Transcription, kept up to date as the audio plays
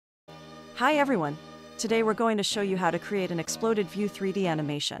Hi everyone! Today we're going to show you how to create an exploded view 3D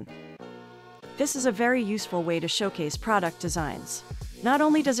animation. This is a very useful way to showcase product designs. Not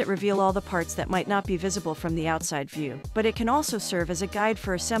only does it reveal all the parts that might not be visible from the outside view, but it can also serve as a guide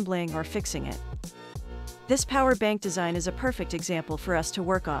for assembling or fixing it. This power bank design is a perfect example for us to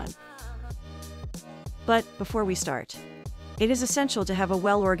work on. But before we start, it is essential to have a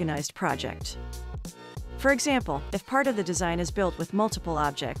well-organized project. For example, if part of the design is built with multiple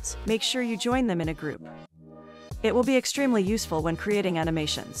objects, make sure you join them in a group. It will be extremely useful when creating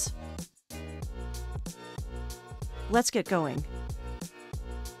animations. Let's get going.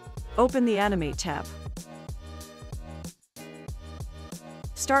 Open the Animate tab.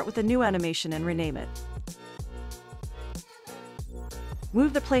 Start with a new animation and rename it.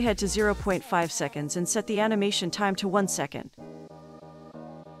 Move the playhead to 0.5 seconds and set the animation time to 1 second.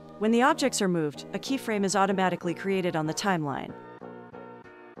 When the objects are moved, a keyframe is automatically created on the timeline.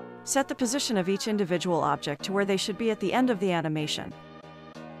 Set the position of each individual object to where they should be at the end of the animation.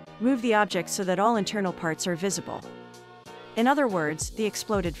 Move the objects so that all internal parts are visible. In other words, the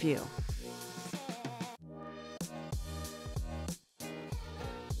exploded view.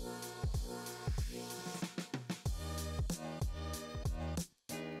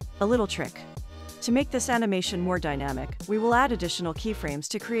 A little trick. To make this animation more dynamic, we will add additional keyframes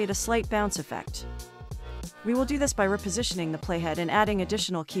to create a slight bounce effect. We will do this by repositioning the playhead and adding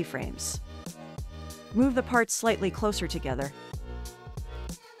additional keyframes. Move the parts slightly closer together.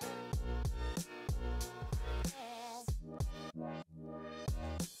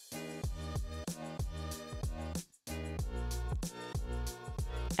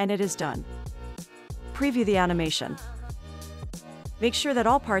 And it is done. Preview the animation. Make sure that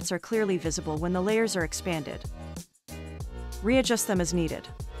all parts are clearly visible when the layers are expanded. Readjust them as needed.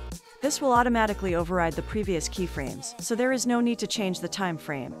 This will automatically override the previous keyframes, so there is no need to change the time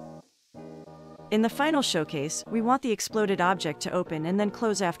frame. In the final showcase, we want the exploded object to open and then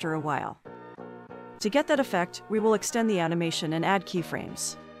close after a while. To get that effect, we will extend the animation and add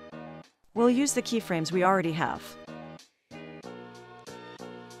keyframes. We'll use the keyframes we already have.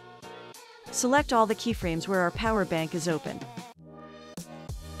 Select all the keyframes where our power bank is open.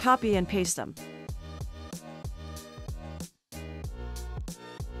 Copy and paste them.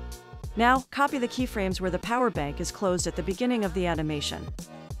 Now, copy the keyframes where the power bank is closed at the beginning of the animation.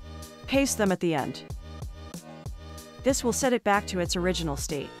 Paste them at the end. This will set it back to its original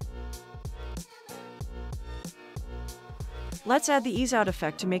state. Let's add the ease out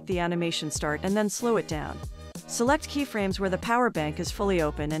effect to make the animation start and then slow it down. Select keyframes where the power bank is fully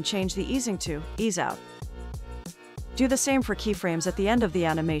open and change the easing to ease out. Do the same for keyframes at the end of the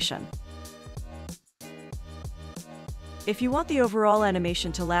animation. If you want the overall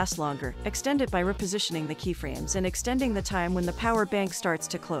animation to last longer, extend it by repositioning the keyframes and extending the time when the power bank starts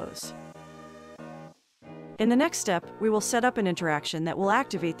to close. In the next step, we will set up an interaction that will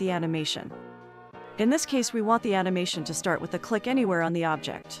activate the animation. In this case, we want the animation to start with a click anywhere on the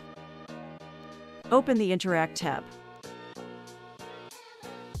object. Open the Interact tab.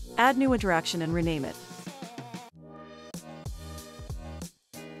 Add new interaction and rename it.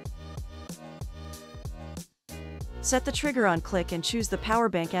 Set the trigger on click and choose the power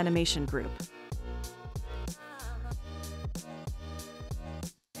bank animation group.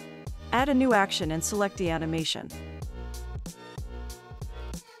 Add a new action and select the animation.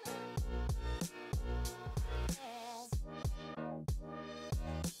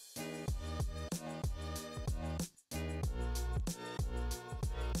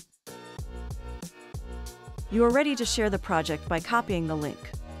 You are ready to share the project by copying the link.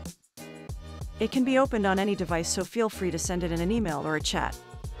 It can be opened on any device, so feel free to send it in an email or a chat.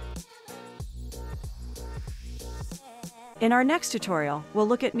 In our next tutorial, we'll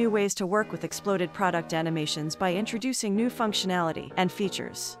look at new ways to work with exploded product animations by introducing new functionality and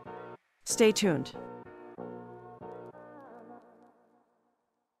features. Stay tuned.